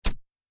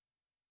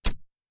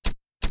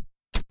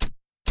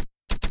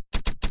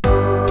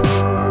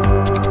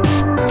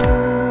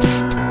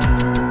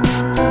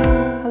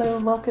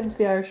welcome to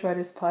the Irish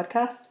Writers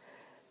Podcast.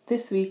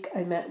 This week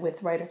I met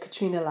with writer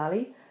Catriona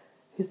Lally,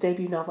 whose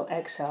debut novel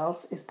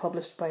Eggshells is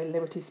published by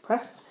Liberties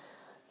Press.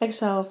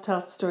 Eggshells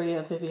tells the story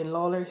of Vivian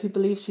Lawler, who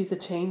believes she's a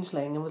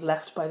changeling and was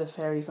left by the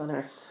fairies on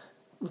Earth,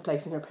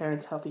 replacing her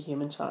parents' healthy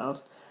human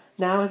child.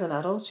 Now as an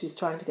adult, she's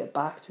trying to get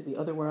back to the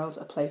other world,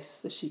 a place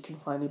that she can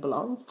finally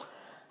belong.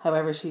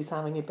 However, she's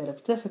having a bit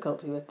of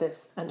difficulty with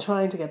this, and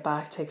trying to get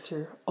back takes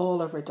her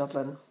all over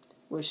Dublin,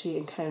 where she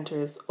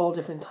encounters all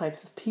different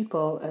types of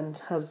people and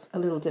has a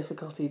little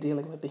difficulty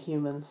dealing with the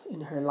humans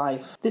in her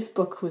life. This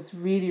book was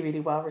really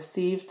well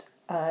received.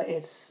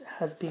 It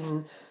has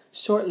been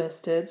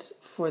shortlisted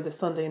for the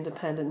Sunday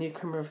Independent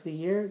Newcomer of the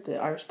Year, the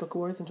Irish Book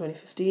Awards in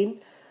 2015.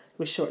 It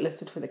was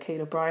shortlisted for the Kate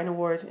O'Brien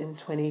Award in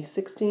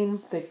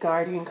 2016. The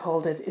Guardian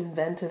called it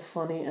inventive,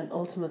 funny and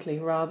ultimately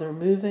rather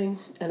moving,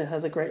 and it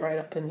has a great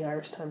write-up in the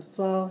Irish Times as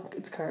well.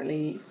 It's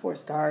currently 4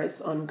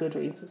 stars on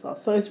Goodreads as well.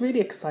 So I was really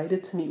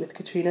excited to meet with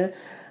Catriona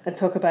and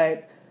talk about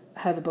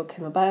how the book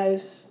came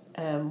about,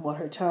 what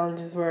her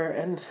challenges were,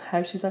 and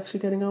how she's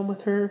actually getting on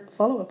with her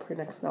follow-up, her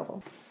next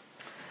novel.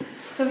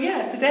 So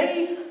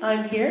today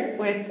I'm here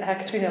with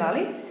Catriona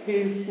Lally,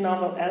 whose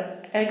novel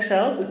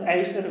Eggshells is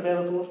out and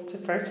available to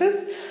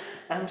purchase.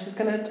 She's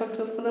going to talk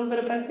to us a little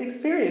bit about the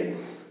experience.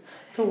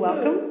 So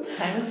welcome.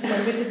 Thanks,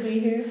 lovely to be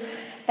here.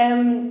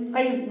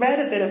 I read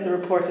a bit of the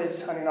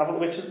reportage on your novel,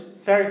 which was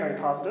very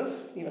positive.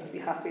 You must be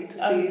happy to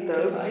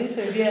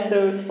see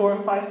those 4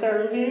 and 5 star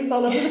reviews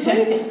all over the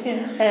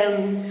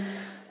place.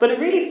 But it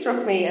really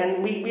struck me,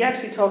 and we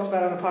actually talked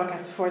about it on the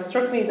podcast before, it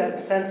struck me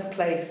that sense of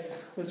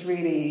place was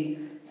really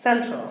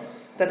central,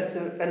 that it's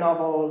a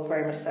novel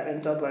very much set in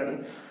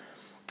Dublin.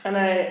 And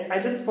I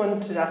just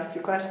wanted to ask a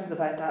few questions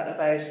about that,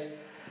 about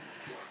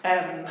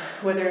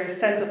whether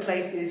sense of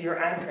place is your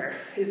anchor.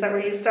 Is that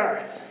where you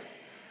start?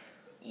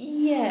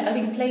 Yeah, I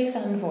think place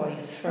and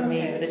voice for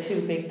me are the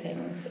 2 big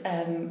things.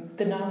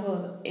 The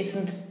novel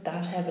isn't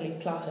that heavily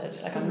plotted.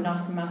 I'm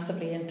not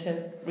massively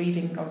into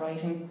reading or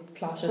writing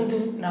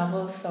plotted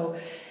novels, so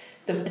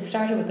it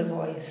started with the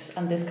voice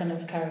and this kind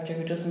of character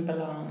who doesn't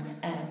belong.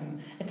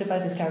 It's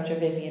about this character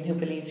Vivian who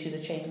believes she's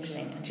a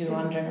changeling, and she's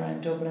wandering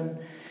around Dublin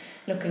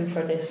looking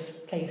for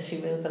this place she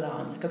will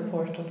belong, like a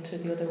portal to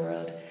the other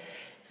world.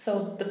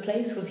 So the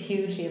place was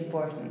hugely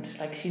important.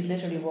 She's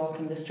literally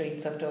walking the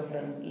streets of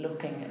Dublin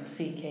looking and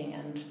seeking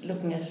and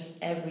looking at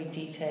every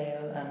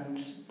detail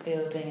and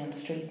building and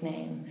street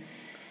name.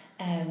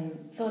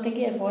 So I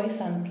think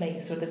voice and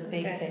place were the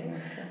big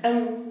things.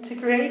 To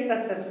create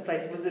that sense of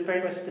place, was it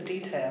very much the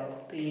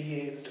detail that you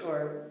used,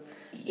 or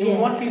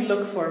what do you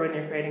look for when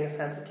you're creating a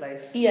sense of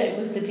place? Yeah, it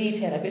was the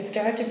detail. It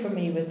started for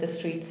me with the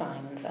street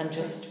signs, and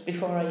just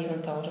before I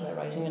even thought about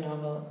writing a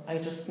novel, I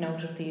just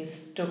noticed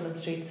these Dublin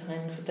street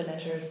signs with the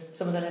letters.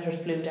 Some of the letters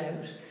blued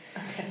out,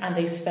 and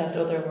they spelled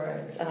other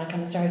words, and I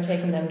kind of started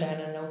taking them down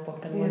in a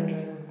notebook and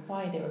wondering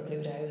why they were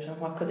blued out and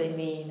what could they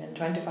mean, and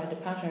trying to find a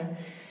pattern.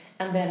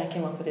 And then I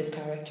came up with this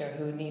character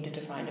who needed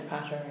to find a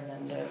pattern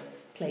and a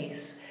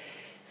place.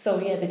 So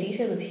the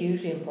detail was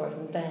hugely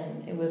important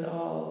then. It was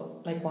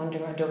all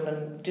wandering around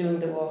Dublin, doing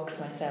the walks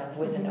myself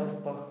with a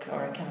notebook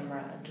or a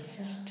camera and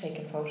just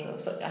taking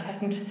photos. So I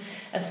hadn't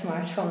a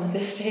smartphone at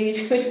this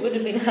stage, which would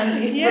have been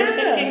handy for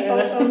taking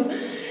photos.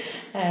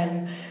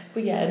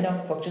 But a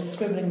notebook, just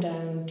scribbling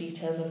down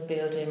details of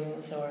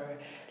buildings or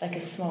a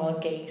small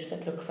gate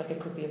that looks like it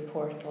could be a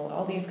portal.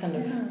 All these kind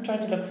of trying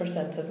to look for a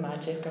sense of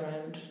magic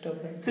around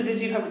Dublin. So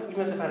you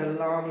must have had a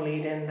long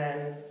lead in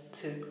then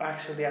to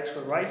the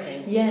actual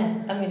writing?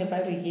 Yeah,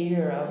 about a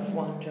year of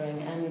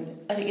wandering, and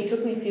I think it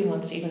took me a few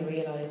months to even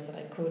realise that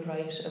I could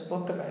write a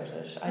book about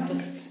it.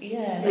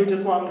 You were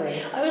just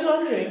wandering? I was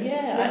wandering,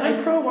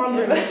 I'm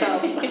pro-wandering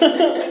myself.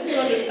 I do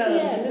understand.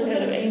 Yeah, a little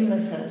bit of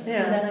aimlessness.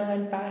 And then I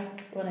went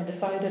back, when I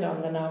decided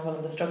on the novel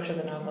and the structure of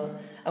the novel,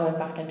 I went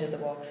back and did the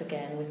walks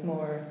again with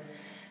more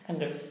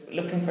kind of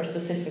looking for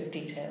specific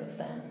details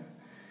then.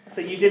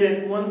 So you did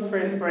it once for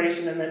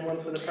inspiration and then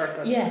once with a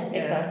purpose? Yeah,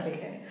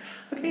 exactly.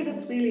 Okay,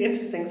 that's really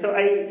interesting. So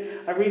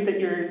I read that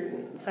your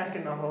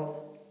second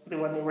novel, the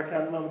one you're working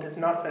on at the moment, is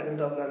not set in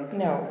Dublin.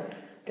 No.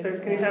 So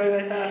can you tell me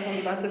about that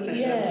and that decision?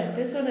 Yeah,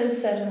 this one is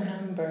set in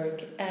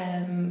Hamburg.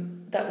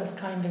 That was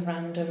kind of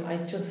random. I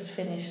just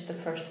finished the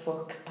first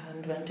book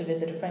and went to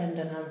visit a friend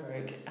in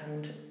Hamburg,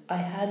 and I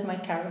had my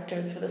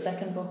characters for the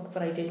second book,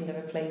 but I didn't have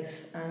a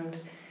place, and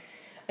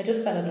I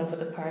just fell in love with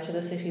the part of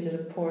the city, the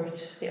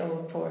port, the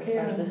old port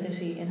part of the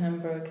city in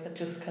Hamburg that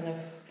just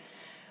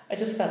I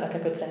just felt like I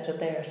could set it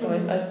there. So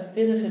I've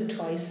visited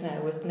twice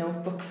now with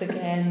notebooks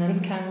again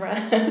and camera.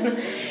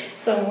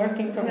 So I'm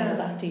working from all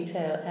that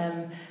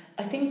detail.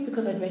 I think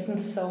because I'd written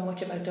so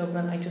much about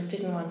Dublin, I just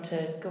didn't want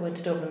to go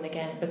into Dublin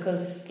again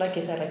because, like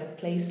you said,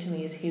 place to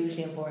me is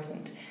hugely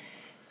important.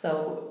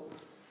 So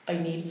I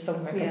needed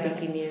somewhere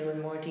completely new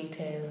and more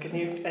detailed. A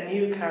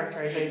new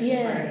characterization.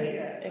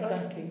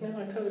 Exactly. No,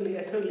 I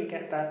totally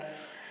get that.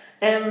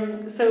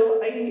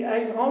 So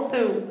I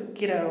also,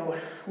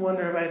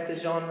 wonder about the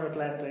genre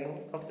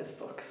blending of this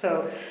book.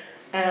 So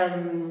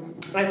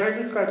I've heard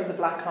it described as a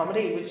black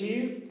comedy. Would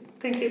you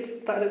think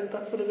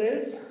that's what it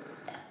is?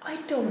 I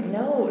don't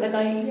know. Like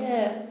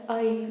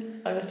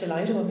I was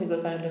delighted when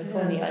people found it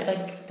funny.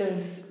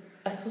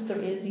 I suppose there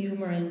is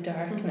humour in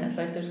darkness.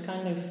 Like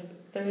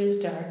there is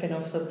dark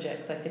enough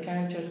subjects. Like the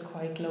character is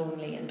quite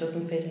lonely and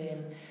doesn't fit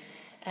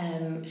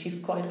in. She's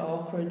quite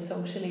awkward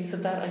socially, so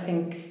that I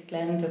think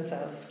lends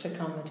itself to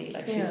comedy.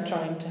 Like she's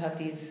trying to have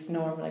these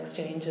normal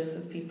exchanges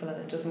with people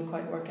and it doesn't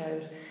quite work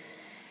out.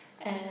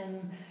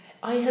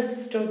 I had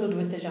struggled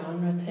with the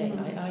genre thing.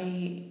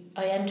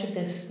 I entered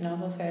this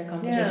novel fair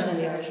competition in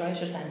the Irish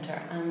Writers'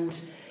 Centre, and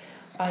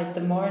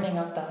the morning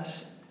of that,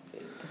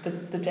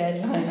 the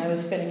deadline, I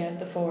was filling out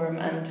the form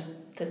and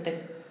the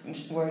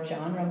word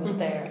genre was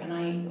there, and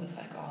I was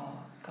like, oh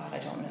God, I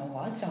don't know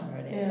what genre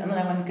it is. And then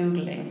I went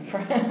Googling for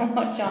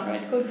what genre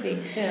it could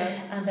be.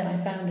 And then I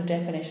found a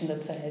definition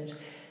that said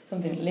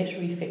something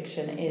literary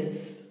fiction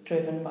is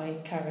driven by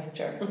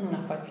character,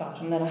 not by plot.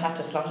 And then I had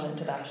to slot it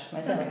into that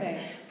myself.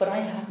 But I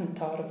hadn't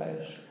thought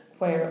about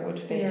where it would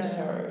fit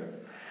or...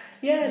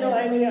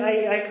 I mean,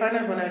 I kind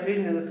of, when I was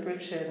reading the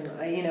description,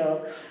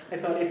 I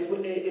thought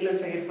it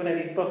looks like it's one of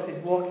these books, these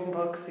walking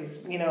books,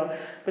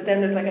 but then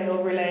there's like an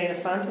overlay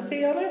of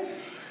fantasy on it.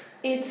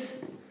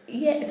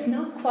 It's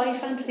not quite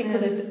fantasy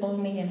because it's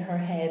only in her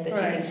head that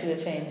she thinks she's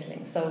a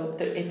changeling. So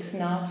it's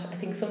not, I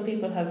think some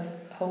people have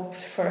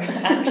hoped for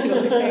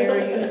actual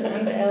fairies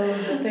and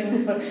elves and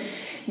things, but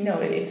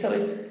no,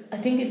 I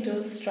think it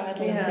does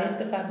straddle a bit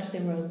the fantasy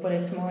world, but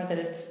it's more that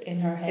it's in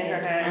her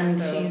head, and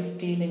she's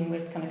dealing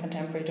with kind of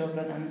contemporary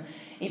Dublin, and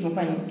even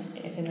when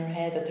it's in her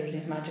head that there's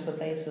these magical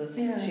places,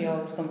 she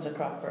always comes a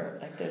cropper.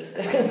 Like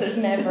there's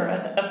never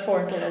a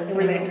portal open.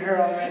 Relate to her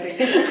already.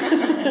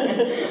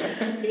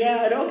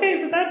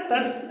 So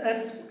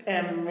that's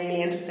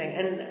really interesting.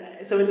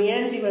 And so in the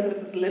end, you went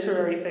with this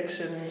literary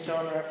fiction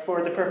genre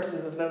for the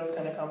purposes of those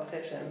kind of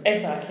competitions.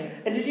 Exactly.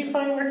 And did you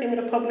find working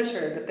with a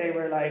publisher that they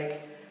were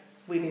like,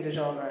 we need a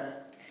genre?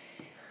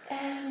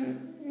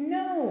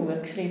 No,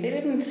 actually, they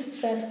didn't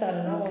stress that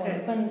at all.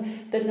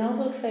 When the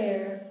novel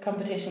fair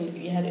competition,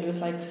 it was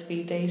like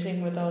speed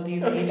dating with all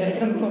these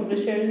agents and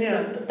publishers.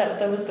 So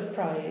that was the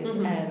prize.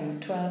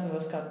 12 of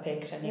us got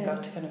picked, and you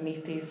got to kind of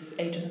meet these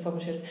agents and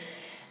publishers.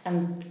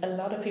 And a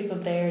lot of people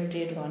there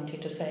did want you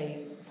to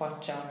say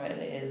what genre it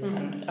is,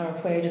 or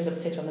where does it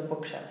sit on the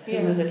bookshelf? Who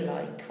is it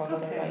like? What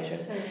other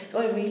writers? So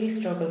I really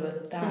struggled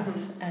with that.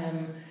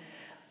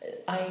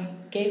 I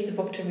gave the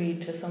book to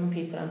read to some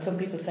people, and some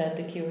people said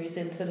The Curious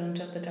Incident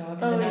of the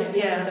Dog in the Night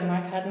Time, the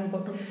Mark Haddon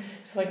book.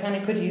 So I kind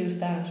of could use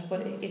that,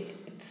 but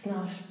it's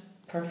not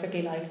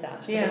perfectly like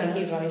that. I think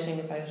he's writing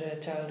about a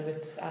child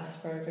with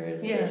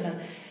Asperger's.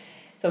 And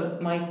so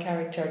my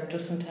character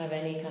doesn't have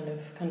any kind of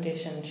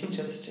condition. She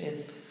just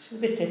is a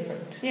bit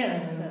different.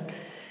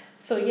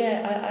 So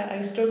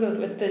I struggled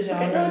with the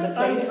genre and the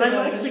place. I'm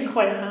actually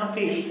quite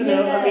happy to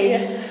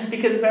know.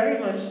 Because very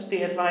much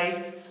the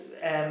advice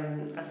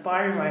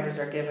aspiring writers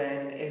are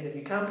given is if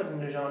you can't put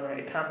in a genre,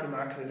 it can't be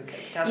marketed. If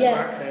it can't be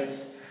marketed,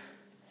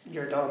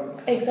 you're done.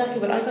 Exactly,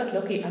 but I got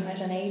lucky. I met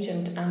an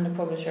agent and a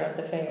publisher at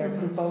the fair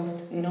who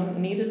both,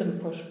 neither of them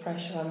put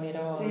pressure on me at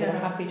all. They were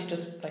happy to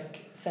just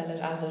sell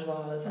it as it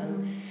was,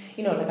 and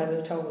I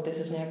was told this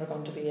is never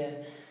going to be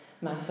a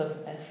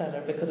massive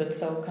bestseller because it's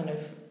so kind of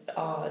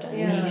odd and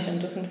niche and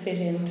doesn't fit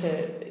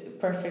into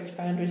perfect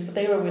boundaries, but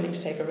they were willing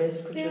to take a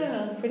risk, which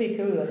was pretty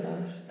cool, I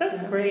thought.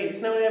 That's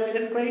great. No, I mean,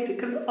 it's great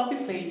because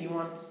obviously you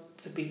want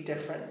to be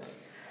different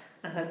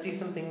and do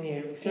something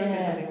new. If you don't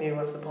do something new,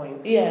 what's the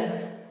point?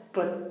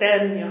 But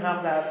then you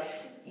have that.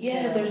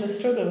 There's a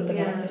struggle with the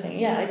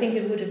marketing. I think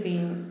it would have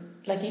been,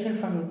 even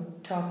from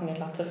talking at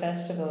lots of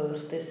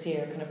festivals this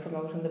year, kind of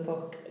promoting the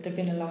book, there have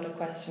been a lot of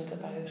questions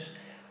about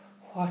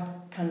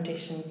what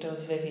condition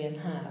does Vivian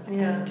have?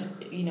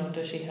 And,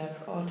 does she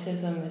have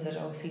autism? Is it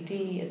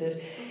OCD? Is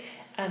it...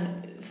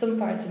 And some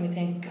parts of me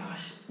think,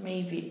 gosh,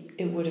 maybe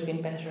it would have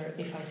been better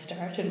if I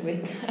started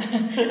with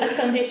a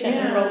condition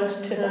and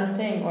wrote to that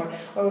thing, or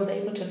was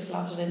able to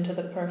slot it into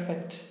the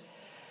perfect,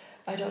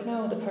 I don't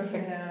know, the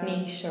perfect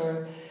niche,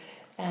 or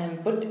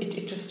but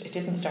it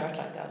didn't start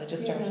like that. It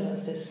just started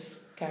as this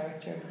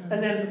character.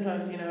 And then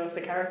sometimes, if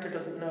the character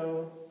doesn't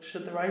know,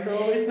 should the writer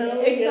always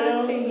know?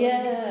 Exactly,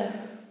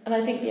 And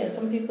I think,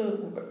 some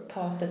people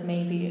thought that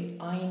maybe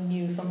I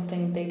knew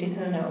something they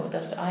didn't know,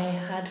 that I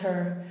had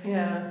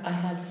I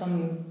had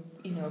some,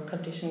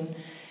 condition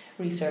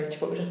research,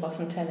 but just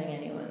wasn't telling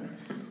anyone.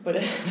 But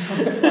it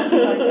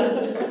wasn't like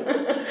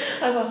that.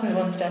 I wasn't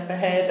one step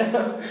ahead.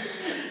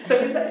 So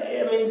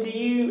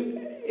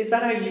is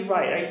that how you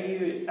write? Are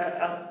you,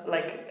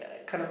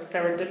 kind of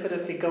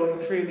serendipitously going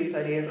through these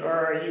ideas, or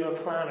are you a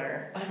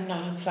planner? I'm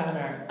not a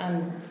planner,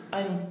 and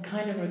I'm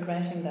kind of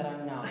regretting that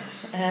I'm not.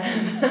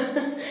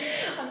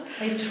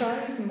 I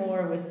tried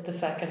more with the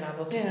second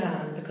novel to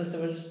plan, because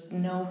there was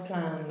no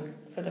plan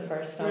for the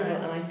first novel,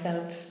 and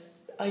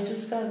I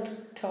just felt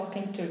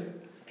talking to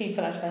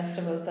people at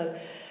festivals that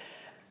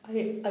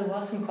I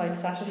wasn't quite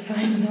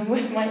satisfying them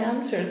with my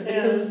answers,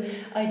 because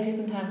I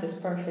didn't have this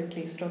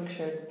perfectly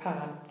structured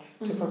path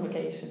to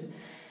publication.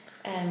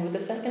 And with the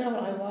second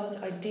novel,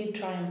 I did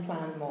try and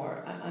plan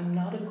more. I'm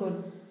not a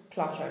good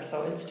plotter,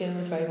 so it still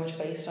was very much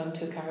based on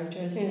two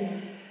characters. Yeah.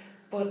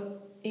 But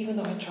even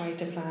though I tried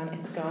to plan,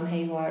 it's gone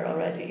haywire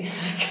already.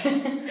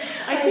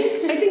 I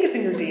think it's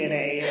in your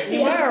DNA.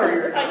 You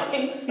are. I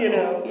think so. You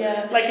know,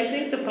 yeah. Like I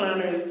think the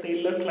planners,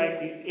 they look like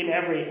these in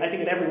every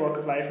walk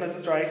of life, not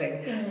just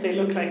writing. They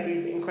look like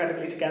these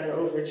incredibly together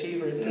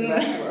overachievers to the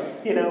rest of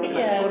us. You know, like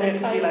funny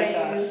to be like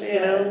that. You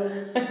know,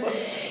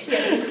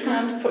 yeah, you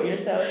can't put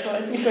yourself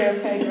on a square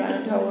peg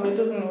round hole. It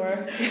doesn't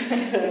work.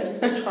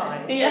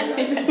 Try.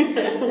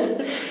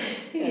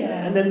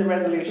 Yeah. And then the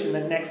resolution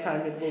that next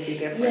time it will be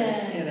different.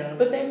 Yeah. You know.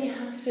 But then you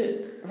have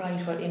to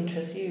write what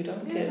interests you,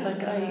 don't you?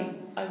 Like I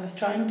was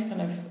trying to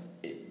kind of.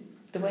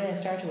 The way I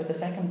started with the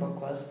second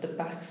book was the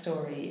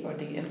backstory or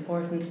the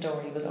important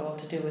story was all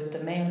to do with the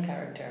male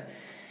character.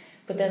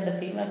 But then the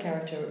female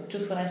character,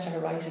 just when I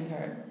started writing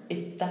her,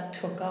 that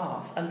took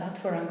off, and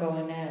that's where I'm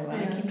going now.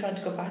 And I keep trying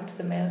to go back to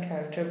the male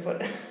character,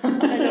 but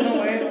I don't know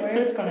where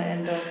it's going to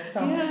end up.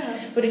 So,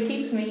 but it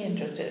keeps me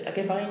interested. Like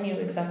if I knew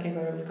exactly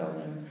where I was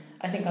going,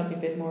 I think I'd be a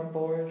bit more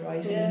bored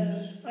writing.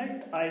 Yes, I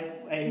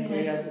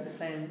agree. I'm the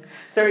same.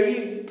 So,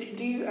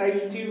 do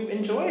you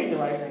enjoy the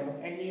writing?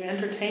 Are you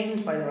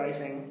entertained by the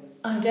writing?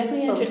 I'm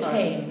definitely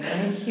entertained.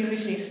 I'm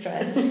hugely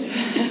stressed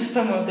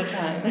some of the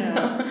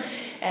time.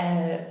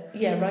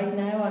 Right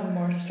now I'm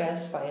more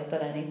stressed by it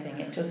than anything.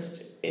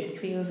 It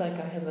feels like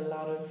I have a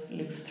lot of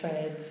loose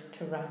threads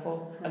to wrap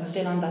up. I'm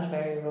still on that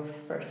very rough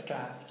first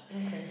draft.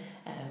 Okay.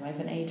 I have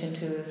an agent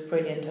who is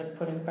brilliant at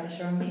putting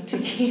pressure on me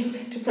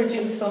to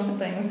produce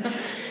something.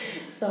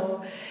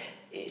 So,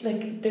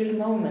 there's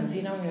moments,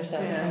 you know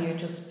yourself, when you're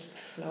just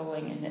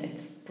flowing and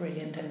it's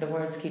brilliant and the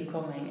words keep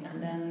coming,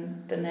 and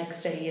then the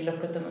next day you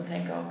look at them and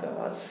think, oh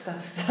God,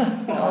 that's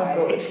not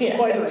good.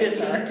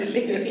 Yeah,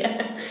 delete.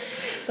 Yeah.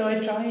 So I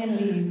try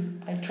and leave.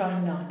 I try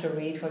not to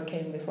read what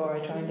came before. I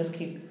try and just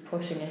keep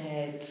pushing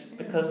ahead,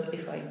 because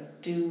if I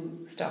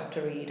do stop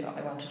to read,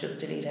 I want to just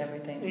delete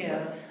everything. Yeah.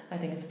 But I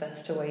think it's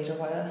best to wait a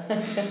while to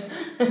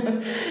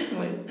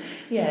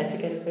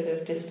get a bit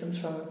of distance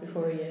from it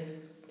before you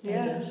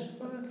edit.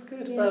 Well, that's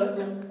good. Yeah. Well,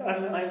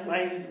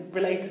 I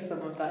relate to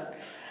some of that.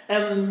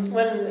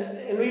 When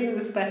in reading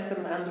the specs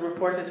and the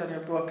reportage on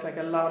your book, like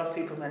a lot of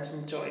people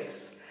mentioned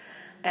Joyce,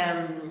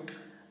 and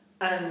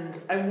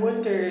I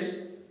wondered,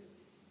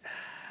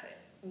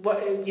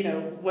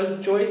 was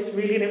Joyce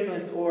really an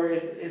influence, or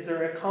is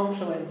there a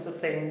confluence of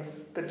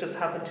things that just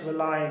happened to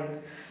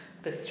align,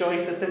 that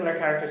Joyce is similar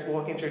characters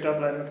walking through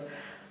Dublin,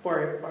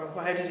 or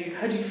how do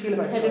you feel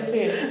about Joyce?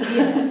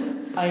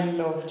 I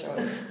love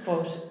Joyce,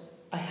 but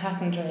I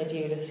hadn't read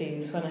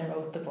Ulysses when I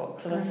wrote the book,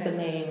 so that's the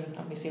main,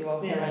 obviously,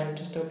 walking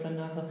around Dublin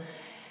novel.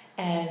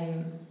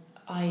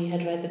 I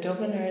had read The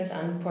Dubliners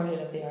and Portrait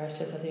of the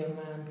Artist as a young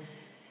man,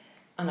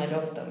 and I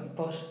loved them,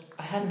 but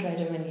I hadn't read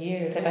them in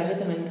years. Like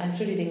I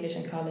studied English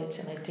in college,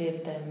 and I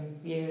did them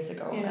years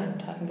ago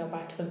and hadn't gone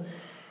back to them.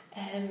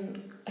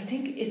 I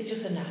think it's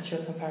just a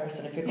natural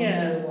comparison. If you're going to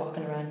do a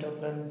Walking Around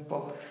Dublin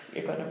book,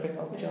 you're going to bring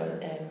up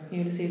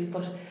Ulysses,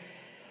 but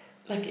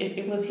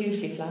it was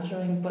hugely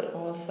flattering, but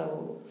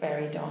also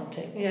very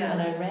daunting. Yeah.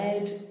 And I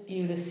read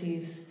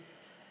Ulysses,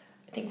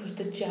 I think it was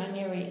the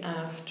January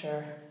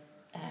after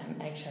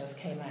Eggshells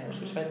came out,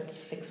 which was about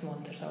 6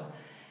 months or so,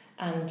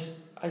 and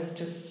I was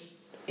just,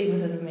 it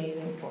was an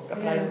amazing book.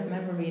 I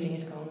remember reading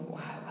it going,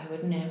 wow, I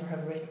would never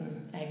have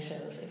written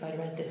Eggshells if I'd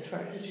read this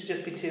first. It would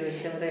just be too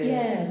intimidating.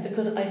 Yeah,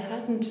 because I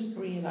hadn't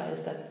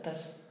realised that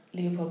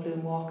Leopold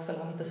Bloom walks a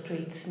lot of the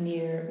streets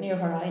near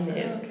where I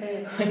live,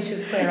 which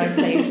is where I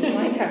placed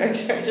my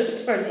character,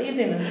 just for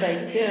laziness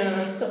sake.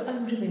 Yeah. So I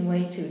would have been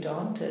way too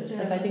daunted.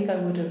 Yeah. I think I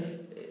would have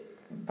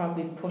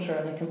probably put her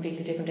in a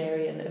completely different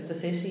area of the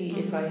city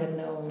if I had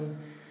known.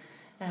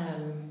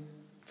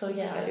 So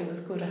it was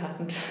good I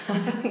hadn't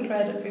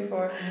read it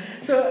before.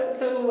 So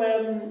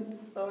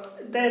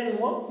then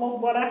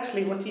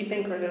what do you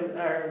think are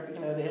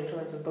the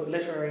influences, both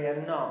literary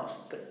and not,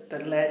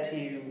 that led to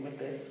you with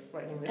this,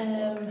 writing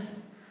this book?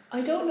 I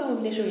don't know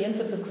literary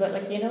influences, because the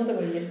way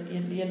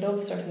you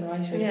love certain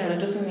writers, but it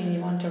doesn't mean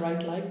you want to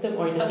write like them,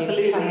 or that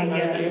you can, or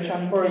that you're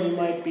trying or to. You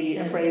might be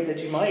afraid that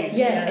you might.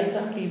 Yeah,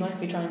 exactly. You might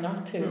be trying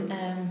not to.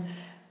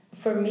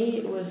 For me,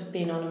 it was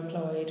being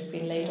unemployed,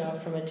 being laid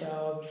off from a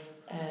job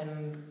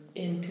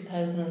in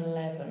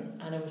 2011,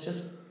 and it was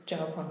just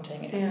job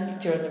hunting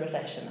during the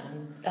recession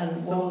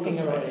and walking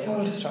around,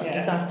 soul destroying,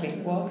 exactly,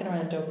 walking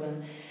around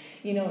Dublin.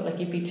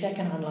 You'd be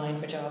checking online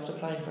for jobs,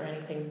 applying for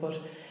anything, but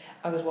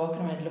I was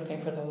walking around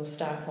looking for those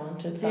staff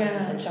wanted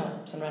signs in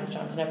shops and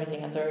restaurants and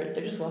everything, and there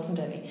just wasn't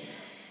any.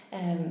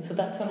 So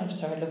that's when I just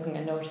started looking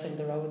and noticing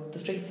the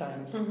street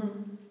signs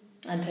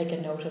and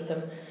taking note of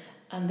them.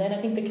 And then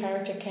I think the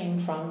character came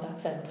from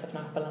that sense of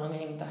not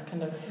belonging, that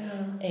kind of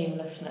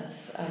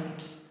aimlessness,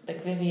 and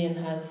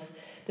Vivian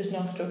there's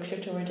no structure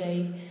to her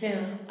day,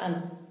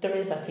 and there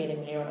is that feeling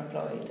when you're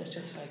unemployed. It's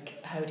just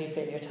how do you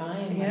fill your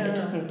time? And it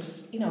doesn't,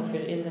 if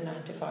you're in the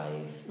 9 to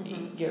 5,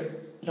 your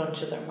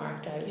lunches are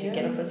marked out, you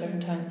get up at a certain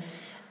time,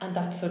 and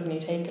that's suddenly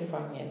taken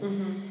from you.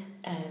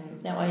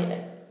 Now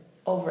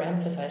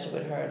overemphasised it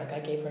with her. Like, I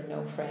gave her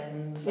no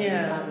friends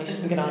and family she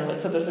didn't get on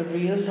with, so there's a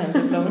real sense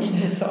of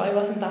loneliness. So I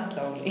wasn't that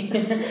lonely.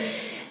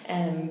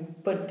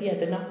 But yeah,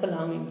 the not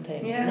belonging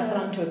thing, not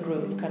belonging to a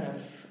group, kind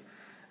of.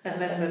 And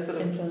then the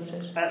sort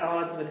of at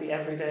odds with the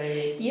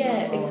everyday.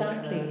 Yeah,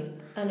 exactly.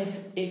 And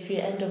if you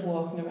end up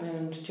walking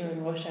around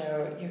during rush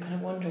hour, you're kind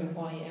of wondering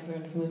why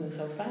everyone is moving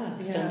so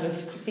fast and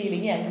just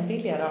feeling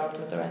completely at odds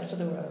with the rest of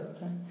the world.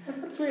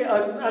 That's really.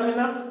 I mean,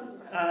 that's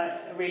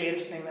really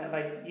interesting. That,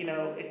 like, you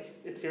know,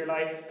 it's your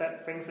life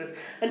that brings this.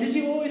 And did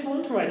you always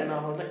want to write a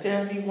novel? Like,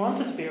 have you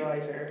wanted to be a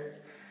writer?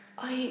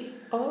 I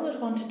always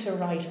wanted to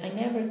write. I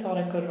never thought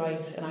I could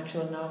write an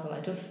actual novel.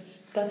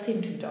 That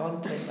seemed too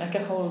daunting, like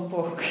a whole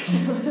book.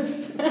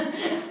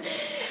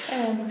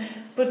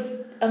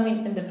 But I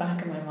mean, in the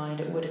back of my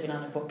mind, it would have been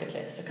on a bucket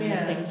list, a kind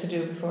of things to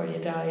do before you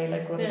die,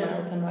 like run a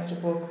marathon, write a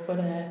book. But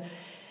I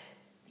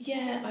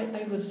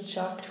was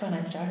shocked when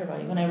I started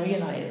writing, when I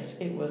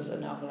realised it was a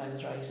novel I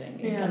was writing.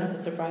 It kind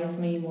of surprised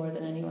me more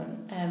than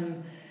anyone.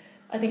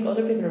 I think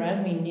other people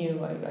around me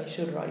knew I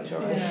should write,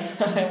 or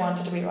I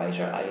wanted to be a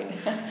writer.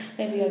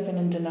 Maybe I've been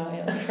in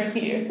denial for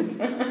years.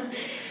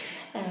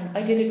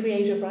 I did a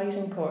creative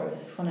writing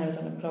course when I was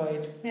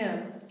unemployed.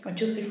 Or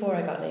just before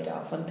I got laid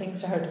off, when things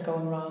started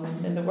going wrong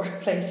in the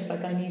workplace.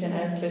 Like, I need an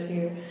outlet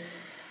here.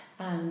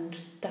 And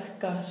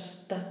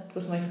that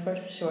was my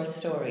first short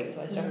story.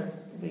 So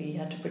we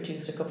had to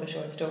produce a couple of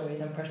short stories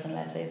and personal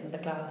essays in the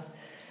class.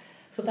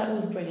 So that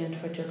was brilliant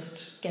for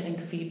just getting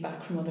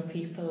feedback from other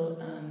people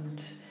and,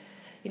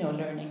 you know,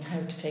 learning how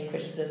to take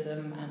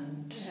criticism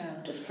and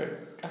just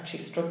for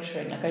actually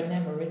structuring. Like, I'd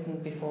never written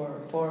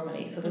before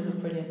formally, so this was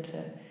brilliant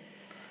to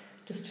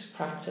just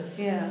practice.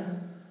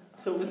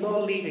 So it was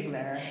all leading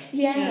there.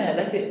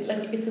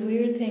 Like it's a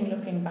weird thing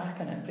looking back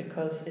on it,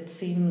 because it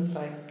seems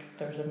like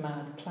there's a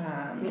mad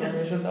plan,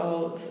 or it was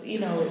all, you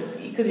know,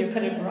 because you're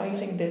kind of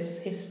writing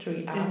this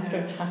history after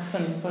it's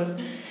happened, but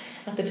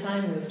at the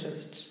time it was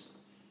just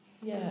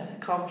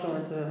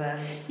confluence of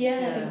events.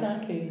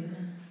 Exactly.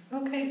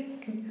 Okay.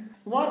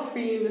 What for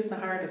you is the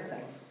hardest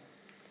thing?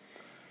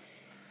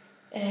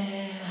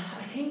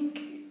 I think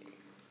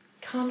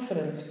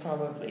confidence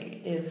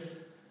probably is,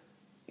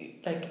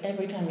 like,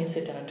 every time you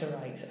sit down to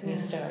write and you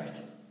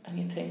start and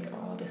you think,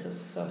 oh, this is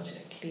such a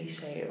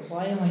cliche, or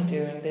why am I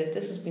doing this?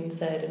 This has been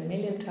said a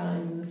million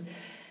times.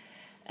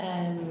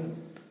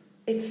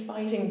 It's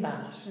fighting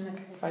that,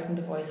 fighting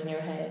the voice in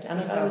your head.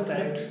 And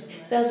self-doubt,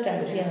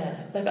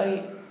 Like,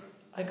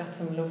 I got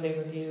some lovely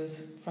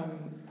reviews from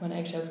when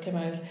Eggshells came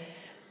out.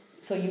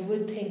 So you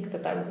would think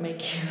that would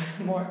make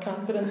you more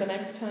confident the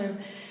next time.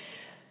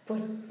 But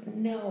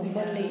no,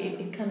 funnily,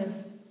 it kind of,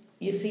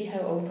 you see how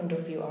opened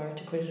up you are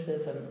to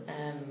criticism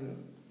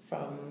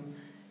from,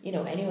 you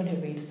know, anyone who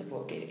reads the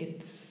book.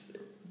 It's,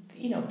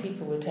 you know,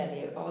 people will tell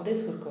you, oh,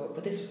 this was good,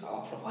 but this was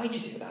awful. Why'd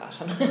you do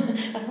that?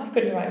 And why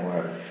couldn't you write more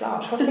of a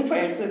plot?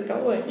 Where is it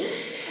going?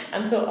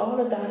 And so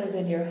all of that is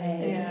in your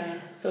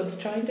head. So it's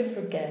trying to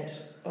forget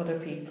other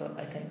people,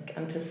 I think,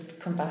 and just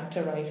come back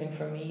to writing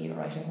for me,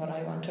 writing what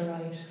I want to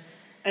write.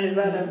 And is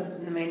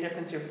that the main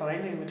difference you're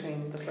finding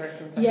between the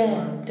first and second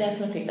one? Yeah,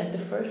 definitely. Like, the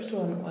first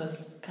one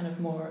was kind of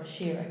more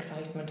sheer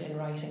excitement in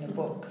writing a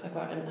book.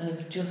 And I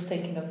was just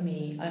thinking of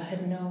me. I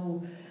had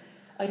no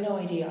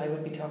idea I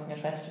would be talking at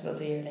festivals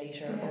a year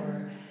later,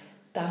 or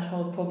that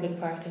whole public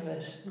part of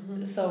it.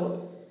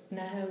 So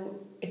now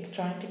it's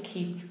trying to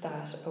keep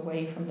that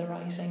away from the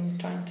writing,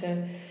 try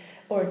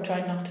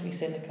not to be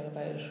cynical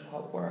about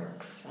what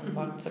works and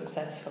what's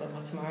successful and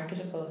what's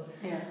marketable.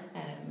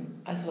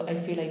 I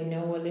feel I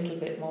know a little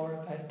bit more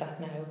about that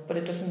now, but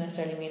it doesn't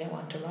necessarily mean I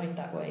want to write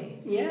that way.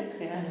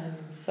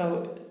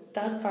 So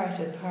that part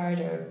is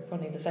harder,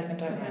 funny, the second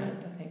time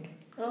around, I think.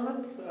 Oh,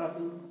 that's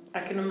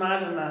I can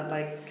imagine that,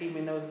 like,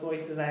 keeping those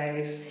voices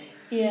out.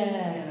 You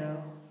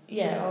know.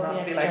 All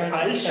the be like,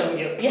 I'll show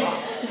you.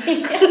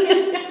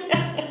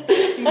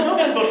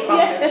 Nothing but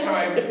plot this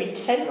time. There'd be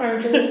 10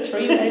 murders,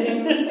 3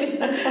 weddings,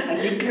 a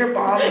nuclear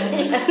bomb,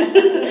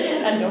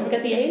 and don't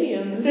forget the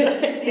aliens.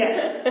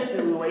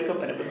 And we'll wake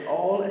up and it was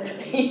all a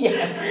dream.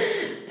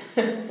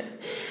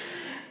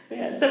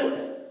 So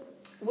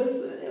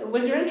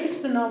was your entry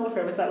to the novel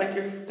fair, was that like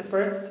the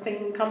first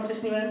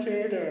competition you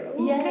entered, or?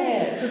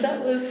 So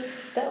that was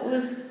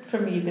for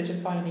me the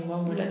defining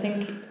moment. I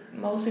think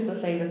most people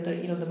say that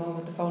the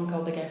moment the phone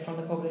call they get from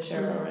the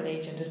publisher or an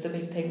agent is the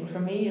big thing. For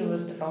me, it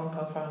was the phone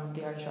call from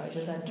the Irish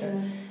Writers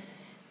Centre,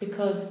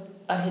 because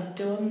I had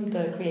done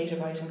the creative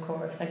writing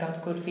course. I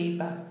got good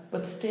feedback,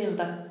 but still,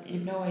 that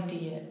you've no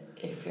idea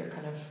if you're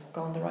kind of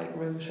going the right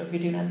route or if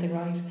you're doing anything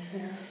right.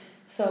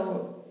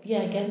 So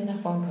getting that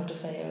phone call to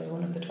say I was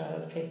one of the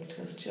 12 picked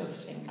was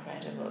just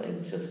incredible. It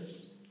was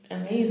just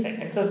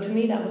amazing. And so to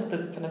me, that was the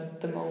kind of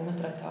the moment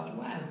that I thought,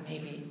 wow,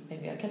 maybe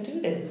I can do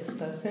this.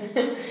 But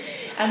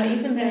and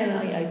even then,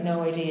 I had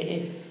no idea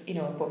if a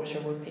publisher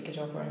would pick it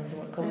up or anything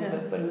would come of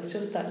it. But it was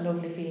just that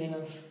lovely feeling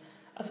of,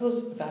 I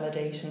suppose,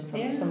 validation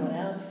from someone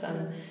else,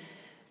 and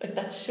like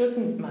that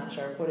shouldn't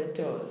matter, but it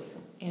does.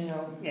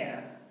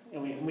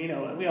 we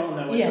know, we all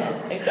know it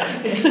yes, does.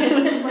 exactly.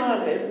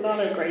 It's not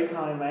a great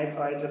time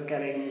outside just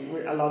getting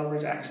a lot of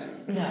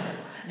rejection. No.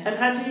 And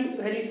had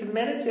you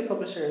submitted to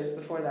publishers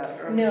before that,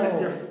 or no, was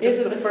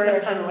this the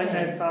first time it went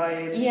thing.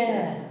 outside?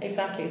 Yeah,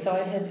 exactly. So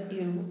I had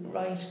you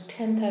write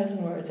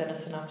 10,000 words in a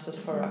synopsis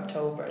for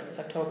October. It's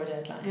October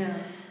deadline. Yeah.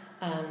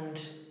 And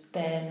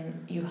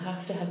then you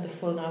have to have the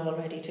full novel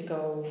ready to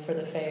go for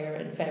the fair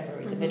in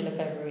February, the middle of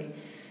February.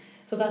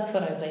 So that's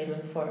what I was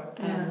aiming for.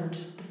 And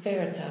the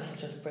fair itself was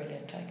just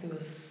brilliant. Like, it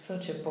was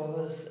such a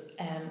buzz.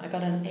 I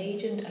got an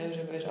agent out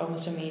of it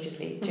almost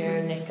immediately,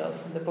 Ger Nicol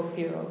from the Book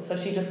Bureau. So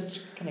she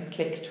just kind of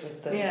clicked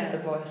with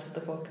the voice of the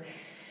book.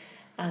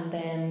 And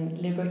then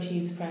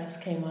Liberties Press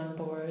came on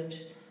board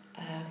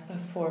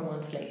about 4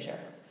 months later.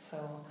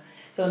 So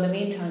in the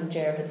meantime,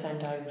 Ger had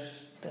sent out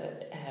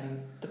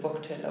the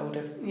book to a load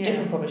of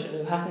different publishers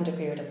who hadn't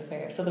appeared at the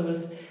fair. So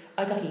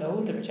I got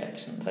loads of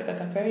rejections. Like, I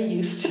got very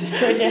used to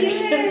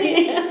rejections.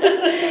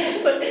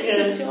 But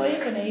the joy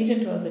of an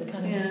agent was it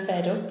kind of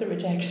sped up the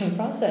rejection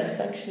process,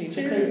 actually.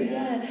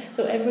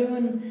 So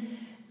everyone,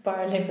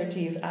 bar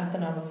Liberties, at the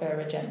novel fair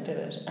rejected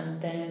it,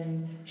 and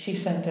then she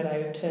sent it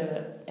out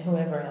to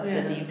whoever else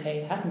in the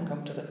UK hadn't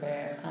come to the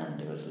fair, and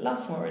there was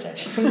lots more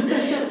rejections.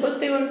 But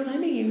they were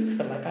kind of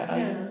useful. Like,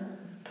 I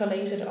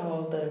collated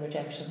all the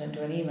rejections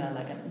into an email,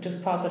 like,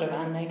 just positive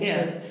and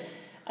negative.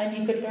 And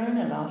you could learn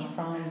a lot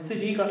from... So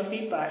you got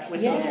feedback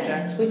with those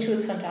rejections? Which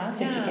was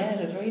fantastic to get.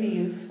 It was really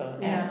useful.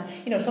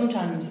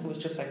 Sometimes it was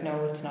just like,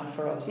 no, it's not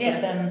for us.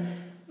 But then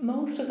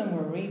most of them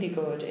were really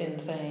good in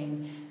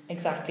saying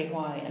exactly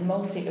why. And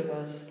mostly it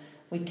was,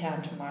 we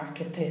can't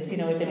market this. They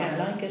might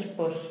like it,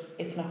 but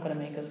it's not going to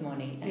make us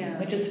money.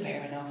 Which is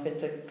fair enough.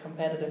 It's a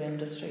competitive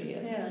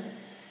industry.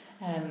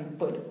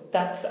 But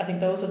I think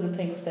those are the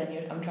things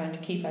then I'm trying to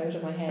keep out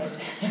of my head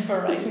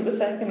for writing the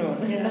second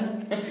one.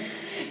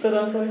 Because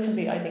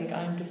unfortunately, I think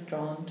I'm just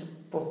drawn to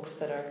books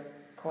that are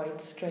quite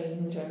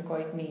strange and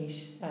quite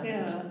niche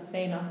and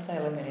may not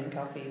sell a million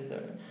copies.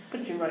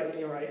 But you're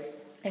right.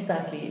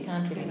 Exactly, you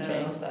can't really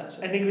change that.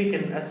 I think we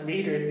can, as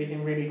readers, we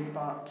can really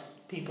spot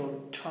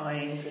people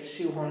trying to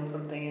shoehorn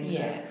something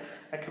into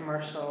a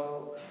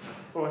commercial,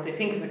 or what they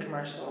think is a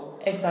commercial.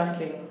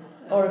 Exactly.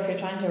 Or if you're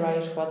trying to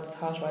write what's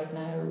hot right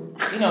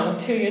now,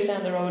 2 years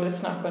down the road,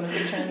 it's not going to be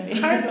trendy. It's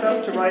hard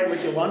enough to write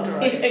what you want to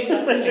write.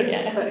 Exactly,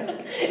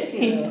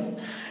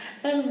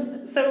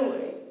 So,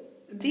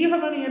 do you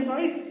have any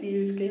advice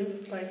you'd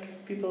give,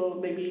 like, people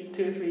maybe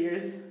 2 or 3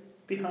 years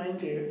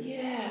behind you?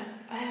 Yeah,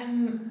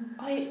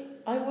 I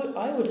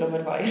would love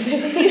advice.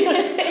 If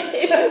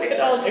you could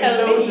all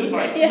tell me. Loads of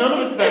advice. None of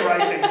it's about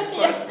writing.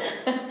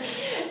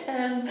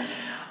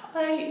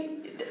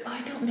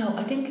 I don't know.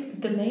 I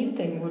think the main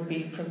thing would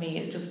be for me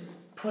is just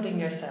putting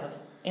yourself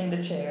in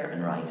the chair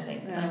and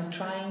writing and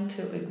trying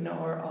to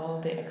ignore all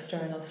the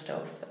external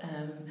stuff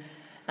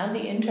and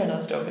the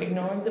internal stuff,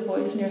 ignoring the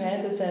voice in your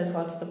head that says,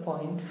 what's the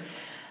point?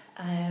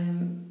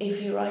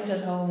 If you write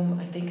at home,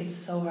 I think it's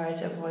so hard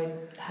to avoid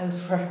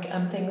housework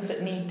and things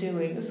that need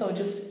doing. So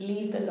just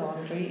leave the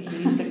laundry,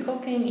 leave the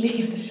cooking,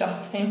 leave the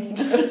shopping,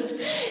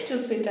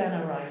 just sit down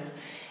and write.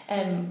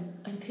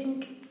 I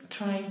think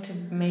trying to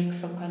make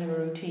some kind of a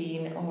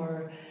routine,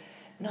 or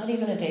not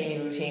even a daily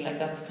routine, like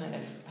that's kind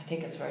of, I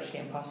think it's virtually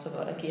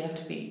impossible. Like, you have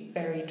to be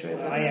very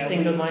driven,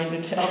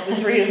 single-minded of the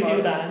three of us.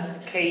 Do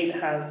that. Kate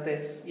has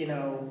this,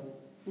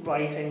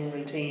 writing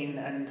routine,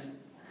 and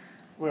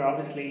we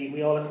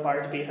all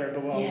aspire to be her,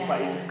 but we're all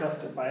slightly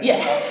disgusted by it.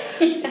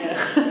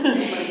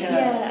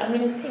 I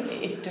mean, I think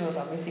it does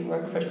obviously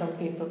work for some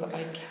people, but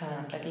I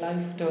can't. Like,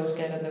 life does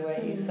get in the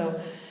way. So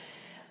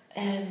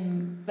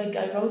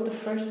I wrote the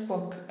first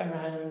book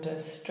around a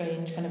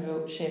strange kind of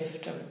a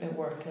shift of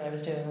work that I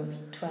was doing. It was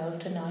 12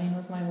 to 9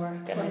 was my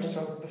work, and I just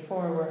wrote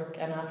before work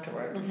and after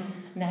work.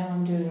 Now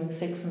I'm doing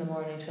 6 in the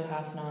morning till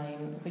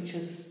 9:30, which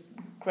is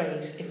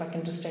great if I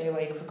can just stay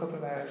awake for a couple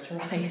of hours to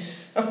write.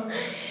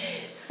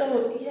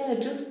 So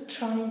just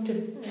trying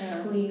to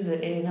squeeze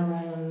it in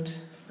around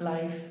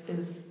life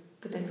is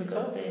the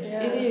difficult bit.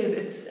 It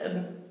is.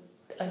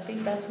 I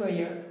think that's where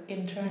your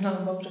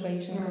internal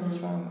motivation comes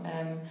from.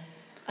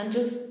 And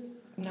just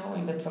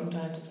knowing that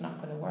sometimes it's not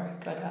going to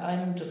work. Like,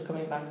 I'm just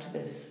coming back to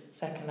this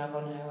second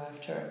novel now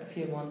after a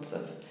few months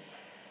of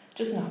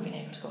just not being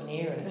able to go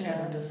near it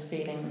and just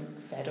feeling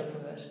fed up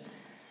with it.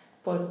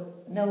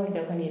 But knowing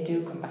that when you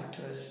do come back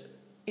to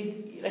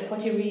it, like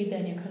what you read,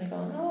 then you're kind of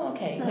going, oh,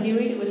 okay. When you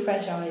read it with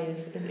fresh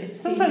eyes,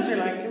 sometimes you're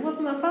like, it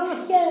wasn't that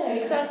bad. Yeah,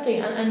 exactly.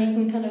 And you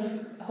can kind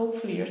of,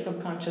 hopefully your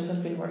subconscious has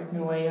been working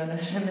away on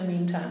it in the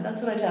meantime.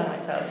 That's what I tell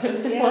myself.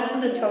 It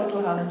wasn't a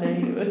total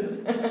holiday. It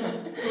was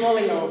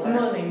mulling over.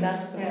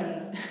 That's the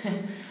one.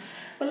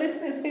 Well,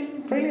 listen, it's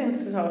been brilliant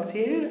to talk to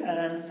you,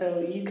 and so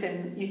you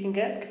can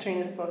get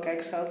Katrina's book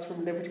Eggshells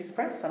from Liberties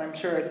Press, and I'm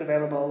sure it's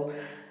available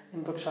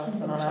in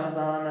bookshops and on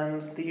Amazon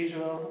and the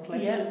usual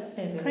places. Yes,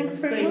 thanks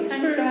very much.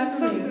 Thanks for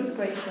having me. It was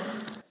great fun.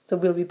 So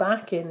we'll be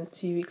back in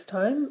 2 weeks'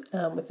 time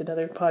with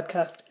another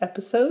podcast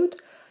episode.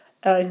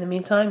 In the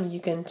meantime, you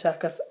can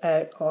check us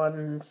out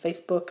on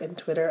Facebook and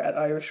Twitter at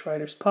Irish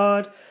Writers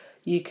Pod.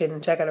 You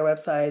can check out our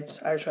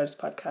website,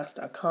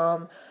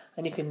 irishwriterspodcast.com,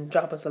 and you can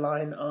drop us a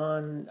line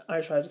on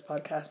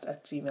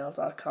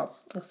irishwriterspodcast@gmail.com.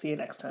 I'll see you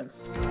next time.